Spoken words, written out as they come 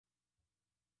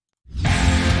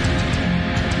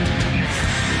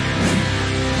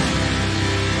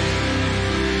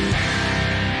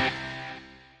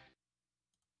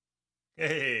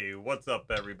Hey, what's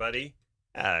up, everybody?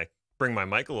 Uh, Bring my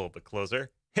mic a little bit closer.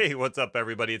 Hey, what's up,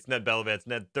 everybody? It's Ned Bellavance,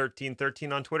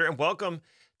 Ned1313 on Twitter, and welcome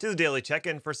to the Daily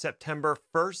Check-In for September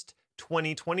 1st,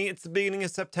 2020. It's the beginning of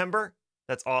September.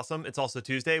 That's awesome. It's also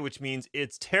Tuesday, which means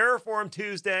it's Terraform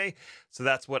Tuesday. So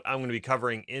that's what I'm going to be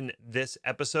covering in this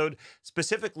episode.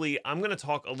 Specifically, I'm going to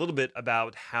talk a little bit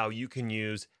about how you can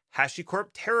use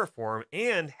HashiCorp Terraform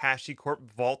and HashiCorp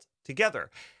Vault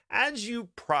together. As you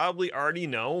probably already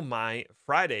know, my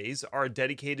Fridays are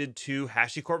dedicated to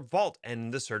HashiCorp Vault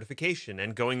and the certification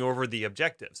and going over the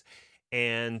objectives.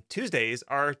 And Tuesdays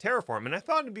are Terraform. And I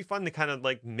thought it'd be fun to kind of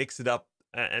like mix it up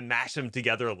and mash them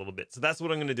together a little bit. So that's what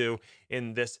I'm going to do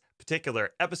in this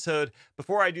particular episode.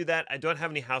 Before I do that, I don't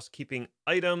have any housekeeping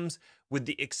items, with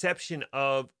the exception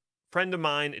of friend of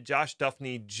mine, Josh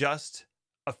Duffney, just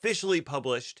officially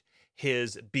published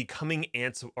his Become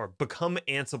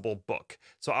Ansible book.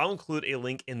 So I'll include a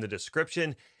link in the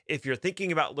description. If you're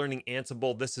thinking about learning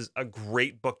Ansible, this is a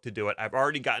great book to do it. I've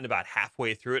already gotten about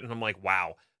halfway through it and I'm like,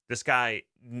 wow, this guy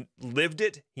lived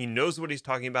it. He knows what he's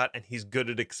talking about and he's good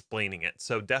at explaining it.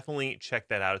 So definitely check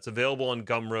that out. It's available on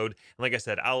Gumroad. And like I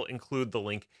said, I'll include the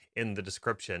link in the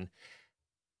description.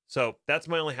 So that's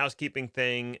my only housekeeping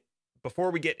thing. Before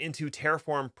we get into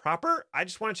Terraform proper, I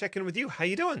just want to check in with you. How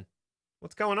you doing?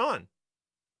 What's going on?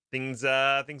 Things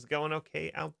going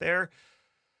okay out there?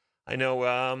 I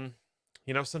know,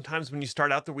 sometimes when you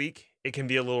start out the week, it can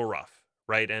be a little rough,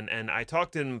 right? And I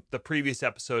talked in the previous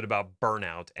episode about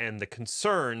burnout and the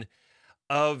concern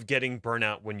of getting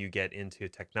burnout when you get into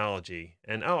technology.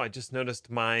 And I just noticed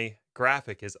my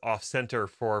graphic is off center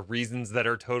for reasons that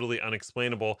are totally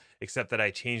unexplainable, except that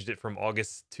I changed it from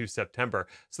August to September.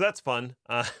 So that's fun.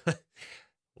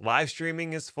 Live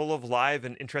streaming is full of live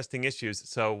and interesting issues,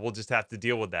 so we'll just have to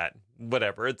deal with that.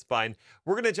 Whatever, it's fine.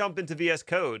 We're going to jump into VS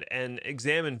Code and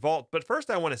examine Vault, but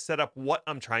first I want to set up what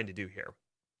I'm trying to do here.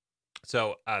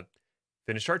 So,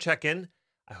 finish our check-in.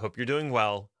 I hope you're doing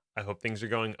well. I hope things are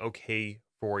going okay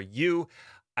for you.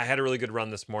 I had a really good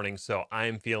run this morning, so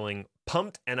I'm feeling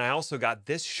pumped, and I also got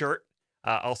this shirt.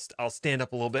 I'll stand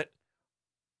up a little bit.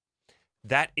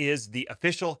 That is the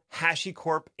official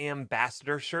HashiCorp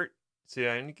Ambassador shirt. So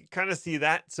you can kind of see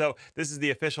that. So this is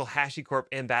the official HashiCorp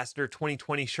Ambassador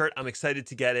 2020 shirt. I'm excited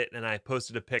to get it, and I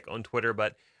posted a pic on Twitter,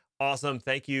 but awesome.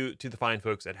 Thank you to the fine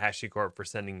folks at HashiCorp for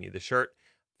sending me the shirt.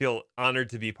 Feel honored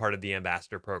to be part of the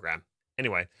Ambassador program.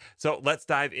 Anyway, so let's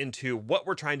dive into what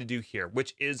we're trying to do here,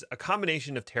 which is a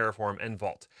combination of Terraform and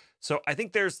Vault. So I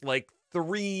think there's like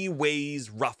 3 ways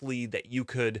roughly that you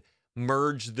could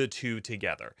merge the two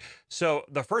together. So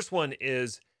the first one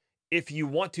is, if you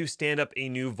want to stand up a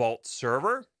new Vault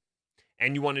server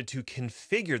and you wanted to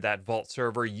configure that Vault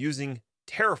server using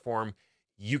Terraform,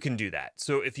 you can do that.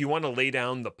 So if you want to lay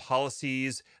down the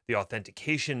policies, the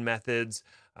authentication methods,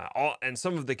 and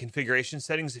some of the configuration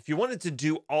settings, if you wanted to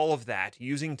do all of that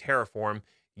using Terraform,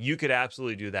 you could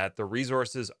absolutely do that. The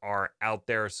resources are out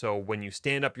there. So when you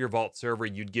stand up your Vault server,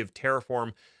 you'd give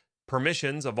Terraform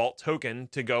permissions, a Vault token,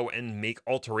 to go and make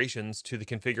alterations to the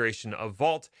configuration of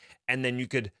Vault, and then you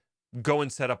could go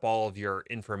and set up all of your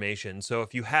information. So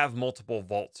if you have multiple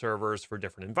Vault servers for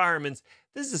different environments,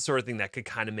 this is the sort of thing that could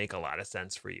kind of make a lot of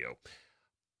sense for you.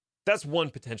 That's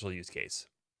one potential use case.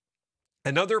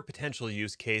 Another potential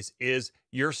use case is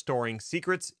you're storing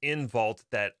secrets in Vault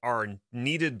that are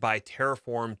needed by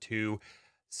Terraform to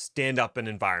stand up an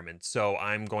environment. So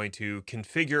I'm going to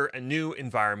configure a new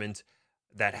environment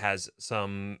that has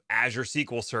some Azure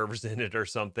SQL servers in it or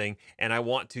something, and I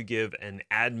want to give an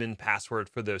admin password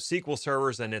for those SQL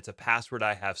servers, and it's a password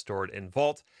I have stored in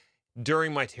Vault.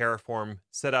 During my Terraform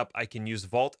setup, I can use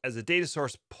Vault as a data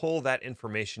source, pull that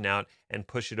information out, and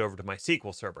push it over to my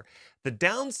SQL server. The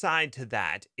downside to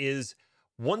that is,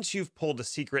 once you've pulled a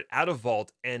secret out of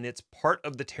Vault and it's part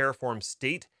of the Terraform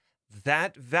state,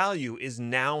 that value is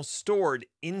now stored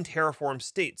in Terraform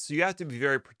state. So you have to be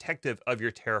very protective of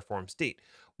your Terraform state.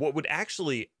 What would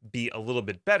actually be a little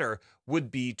bit better would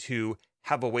be to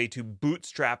have a way to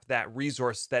bootstrap that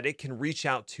resource so that it can reach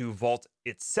out to Vault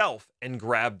itself and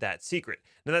grab that secret.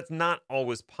 Now, that's not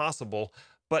always possible,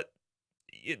 but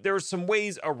there are some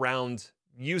ways around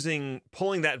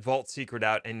pulling that Vault secret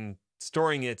out and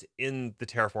storing it in the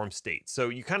Terraform state. So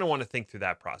you kind of want to think through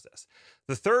that process.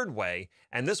 The third way,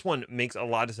 and this one makes a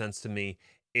lot of sense to me,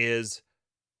 is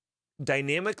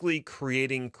dynamically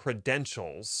creating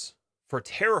credentials for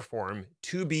Terraform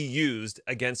to be used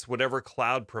against whatever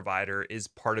cloud provider is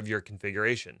part of your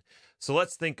configuration. So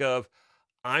let's think of,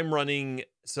 I'm running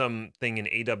something in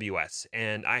AWS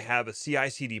and I have a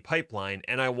CI/CD pipeline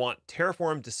and I want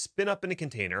Terraform to spin up in a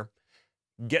container,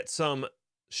 get some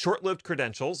short-lived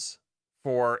credentials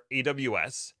for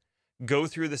AWS, go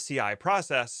through the CI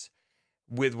process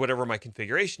with whatever my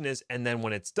configuration is, and then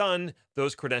when it's done,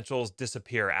 those credentials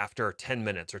disappear after 10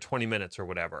 minutes or 20 minutes or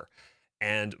whatever.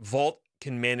 And Vault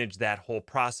can manage that whole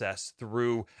process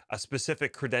through a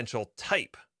specific credential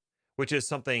type, which is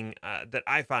something that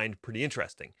I find pretty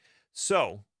interesting.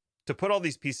 So to put all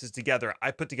these pieces together,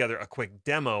 I put together a quick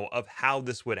demo of how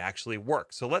this would actually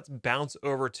work. So let's bounce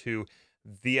over to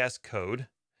VS Code.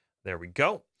 There we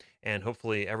go. And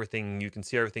hopefully everything, you can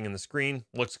see everything in the screen,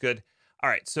 looks good. All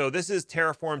right, so this is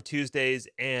Terraform Tuesdays.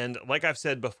 And like I've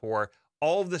said before,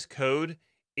 all of this code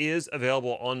is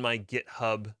available on my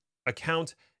GitHub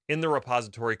account in the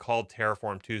repository called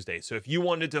Terraform Tuesday. So if you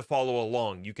wanted to follow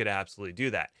along, you could absolutely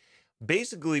do that.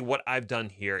 Basically, what I've done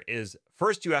here is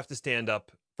first you have to stand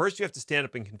up and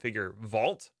configure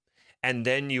Vault, and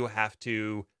then you have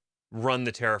to run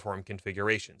the Terraform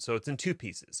configuration. So it's in two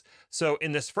pieces. So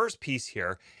in this first piece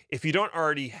here, if you don't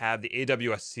already have the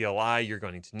AWS CLI, you're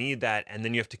going to need that. And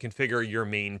then you have to configure your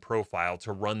main profile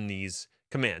to run these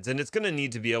commands. And it's going to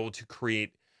need to be able to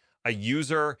create a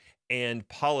user and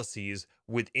policies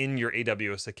within your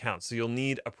AWS account. So you'll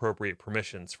need appropriate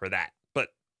permissions for that. But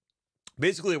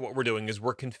basically what we're doing is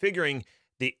we're configuring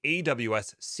the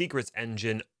AWS secrets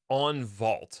engine on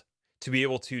Vault to be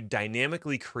able to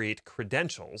dynamically create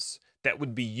credentials that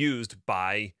would be used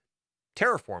by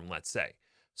Terraform, let's say.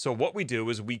 So what we do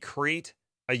is we create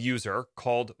a user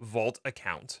called Vault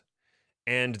account,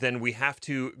 and then we have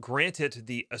to grant it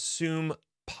the assume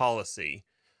policy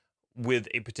with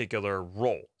a particular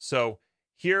role. So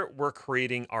here we're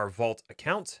creating our Vault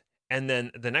account, and then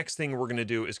the next thing we're going to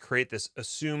do is create this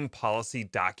assume policy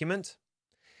document,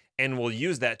 and we'll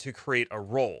use that to create a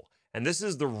role. And this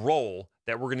is the role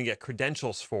that we're going to get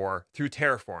credentials for through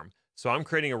Terraform. So I'm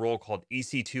creating a role called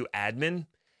EC2 admin,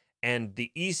 and the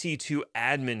EC2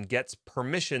 admin gets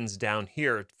permissions down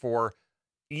here for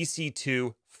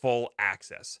EC2 full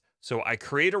access. So I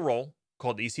create a role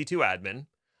called EC2 admin,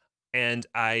 and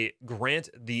I grant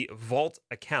the Vault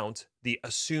account the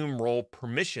assume role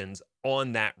permissions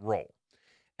on that role.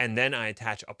 And then I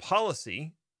attach a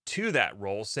policy to that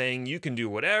role saying you can do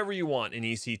whatever you want in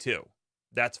EC2.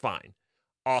 That's fine.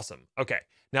 Awesome. Okay.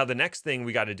 Now the next thing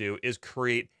we got to do is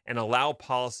create an allow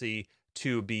policy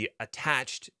to be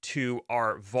attached to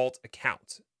our Vault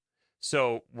account.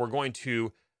 So we're going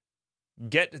to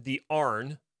get the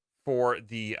ARN for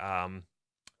the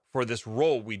for this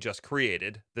role we just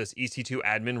created, this EC2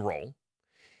 admin role.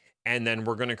 And then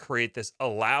we're going to create this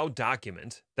allow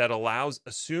document that allows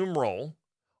assume role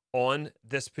on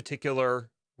this particular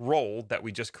role that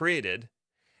we just created.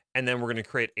 And then we're going to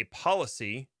create a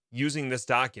policy using this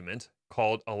document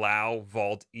called allow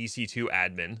Vault EC2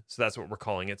 admin. So that's what we're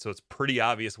calling it. So it's pretty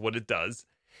obvious what it does.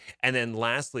 And then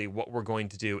lastly, what we're going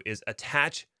to do is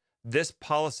attach this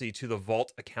policy to the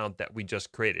Vault account that we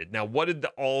just created. Now, what did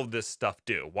all of this stuff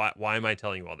do? Why am I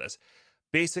telling you all this?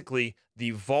 Basically,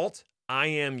 the Vault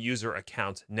IAM user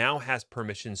account now has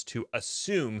permissions to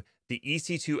assume the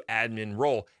EC2 admin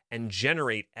role and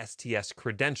generate STS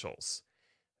credentials.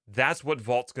 That's what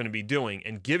Vault's going to be doing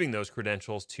and giving those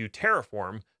credentials to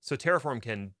Terraform so Terraform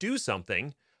can do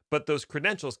something, but those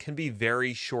credentials can be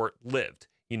very short-lived,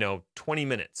 20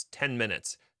 minutes, 10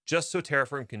 minutes, just so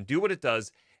Terraform can do what it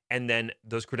does, and then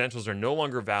those credentials are no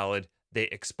longer valid. They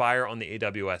expire on the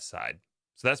AWS side.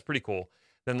 So that's pretty cool.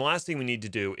 Then the last thing we need to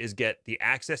do is get the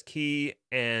access key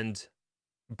and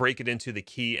break it into the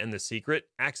key and the secret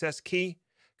access key,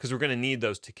 because we're going to need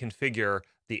those to configure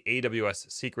the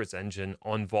AWS secrets engine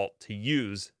on Vault to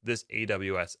use this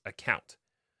AWS account.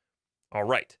 All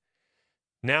right.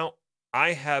 Now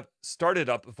I have started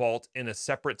up Vault in a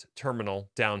separate terminal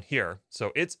down here.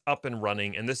 So it's up and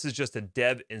running, and this is just a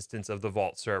dev instance of the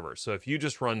Vault server. So if you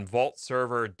just run vault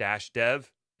server -dev,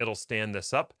 it'll stand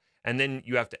this up. And then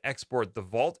you have to export the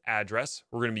Vault address.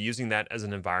 We're going to be using that as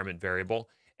an environment variable.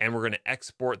 And we're going to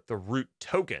export the root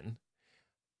token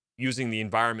using the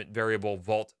environment variable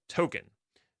Vault token.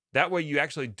 That way you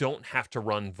actually don't have to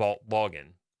run Vault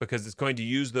login, because it's going to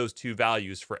use those two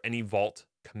values for any Vault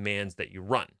commands that you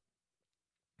run.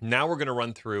 Now we're going to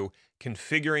run through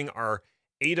configuring our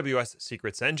AWS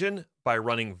secrets engine by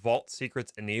running Vault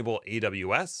secrets enable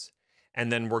AWS.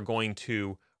 And then we're going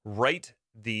to write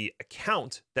the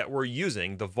account that we're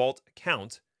using, the Vault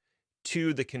account,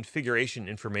 to the configuration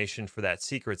information for that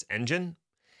secrets engine.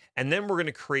 And then we're going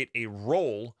to create a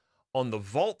role on the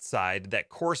Vault side that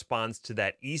corresponds to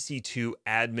that EC2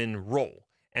 admin role.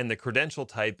 And the credential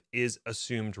type is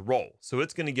assumed role. So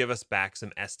it's going to give us back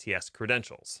some STS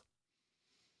credentials.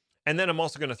 And then I'm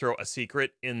also going to throw a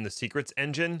secret in the secrets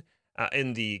engine,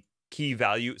 in the key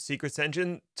value secrets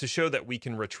engine to show that we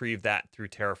can retrieve that through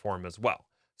Terraform as well.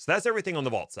 So that's everything on the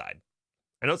Vault side.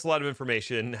 I know it's a lot of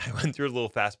information. I went through it a little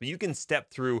fast, but you can step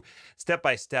through step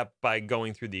by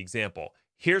going through the example.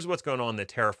 Here's what's going on the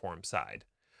Terraform side.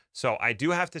 So I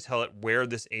do have to tell it where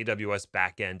this AWS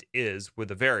backend is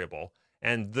with a variable,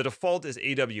 and the default is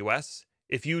AWS.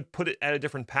 If you put it at a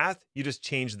different path, you just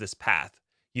change this path.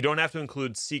 You don't have to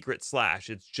include secret /.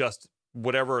 It's just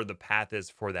whatever the path is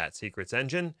for that secrets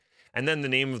engine. And then the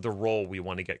name of the role we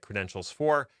want to get credentials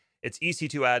for. It's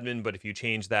EC2 admin, but if you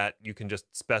change that, you can just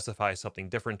specify something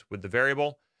different with the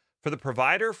variable. For the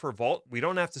provider for Vault, we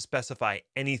don't have to specify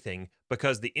anything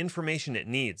because the information it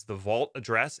needs, the Vault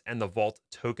address and the Vault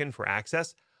token for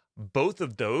access, both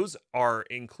of those are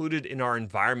included in our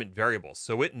environment variables.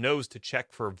 So it knows to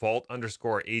check for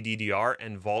Vault_ADDR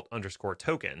and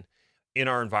Vault_token in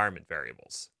our environment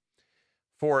variables.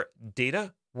 For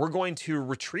data, we're going to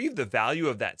retrieve the value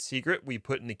of that secret we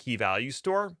put in the key value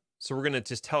store. So we're going to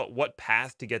just tell it what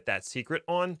path to get that secret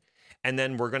on. And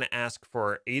then we're going to ask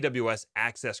for AWS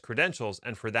access credentials.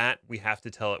 And for that, we have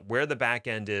to tell it where the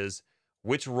backend is,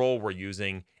 which role we're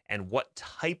using, and what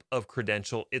type of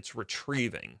credential it's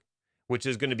retrieving, which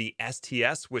is going to be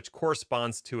STS, which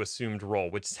corresponds to assumed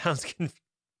role, which sounds a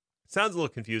little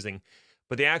confusing.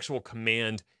 But the actual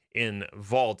command in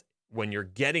Vault, when you're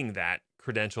getting that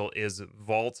credential, is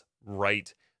vault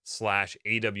write /AWS/STS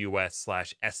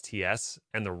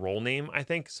and the role name, I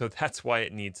think. So that's why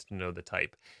it needs to know the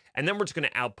type. And then we're just going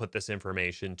to output this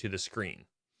information to the screen.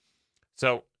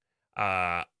 So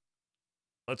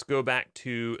let's go back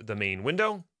to the main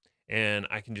window, and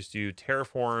I can just do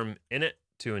Terraform init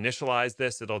to initialize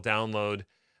this. It'll download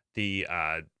the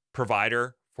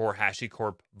provider for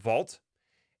HashiCorp Vault.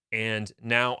 And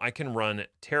now I can run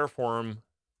Terraform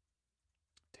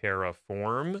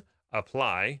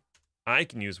apply. I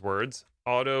can use words,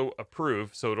 auto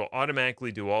approve. So it'll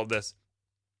automatically do all this.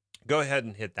 Go ahead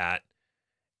and hit that.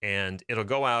 And it'll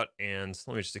go out and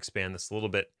let me just expand this a little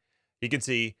bit. You can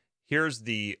see here's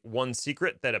the one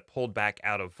secret that it pulled back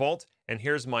out of Vault. And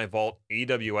here's my Vault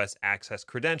AWS access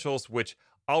credentials, which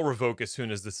I'll revoke as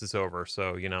soon as this is over.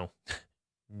 So, you know,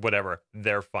 whatever,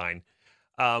 they're fine.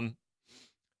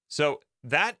 So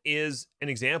that is an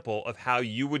example of how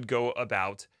you would go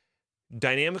about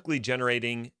dynamically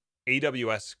generating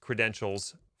AWS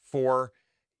credentials for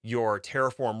your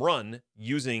Terraform run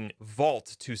using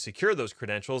Vault to secure those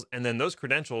credentials. And then those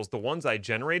credentials, the ones I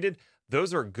generated,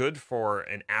 those are good for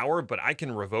an hour, but I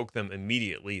can revoke them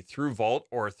immediately through Vault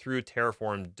or through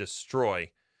Terraform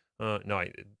destroy.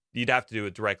 You'd have to do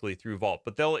it directly through Vault,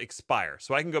 but they'll expire.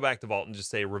 So I can go back to Vault and just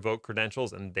say revoke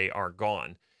credentials and they are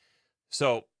gone.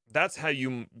 So that's how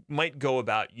you might go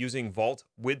about using Vault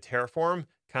with Terraform,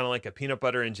 kind of like a peanut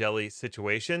butter and jelly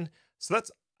situation. So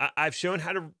I've shown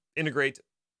how to integrate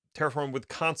Terraform with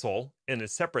console in a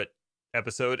separate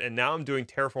episode, and now I'm doing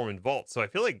Terraform and Vault. So I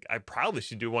feel like I probably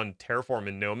should do one Terraform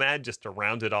and Nomad just to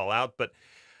round it all out, but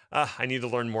I need to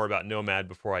learn more about Nomad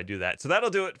before I do that. So that'll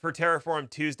do it for Terraform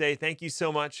Tuesday. Thank you so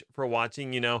much for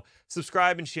watching.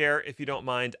 Subscribe and share if you don't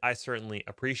mind. I certainly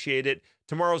appreciate it.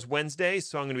 Tomorrow's Wednesday,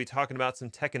 so I'm going to be talking about some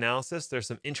tech analysis. There's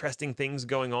some interesting things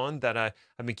going on that I've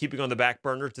been keeping on the back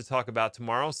burner to talk about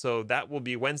tomorrow. So that will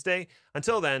be Wednesday.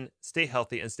 Until then, stay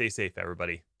healthy and stay safe,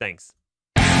 everybody. Thanks.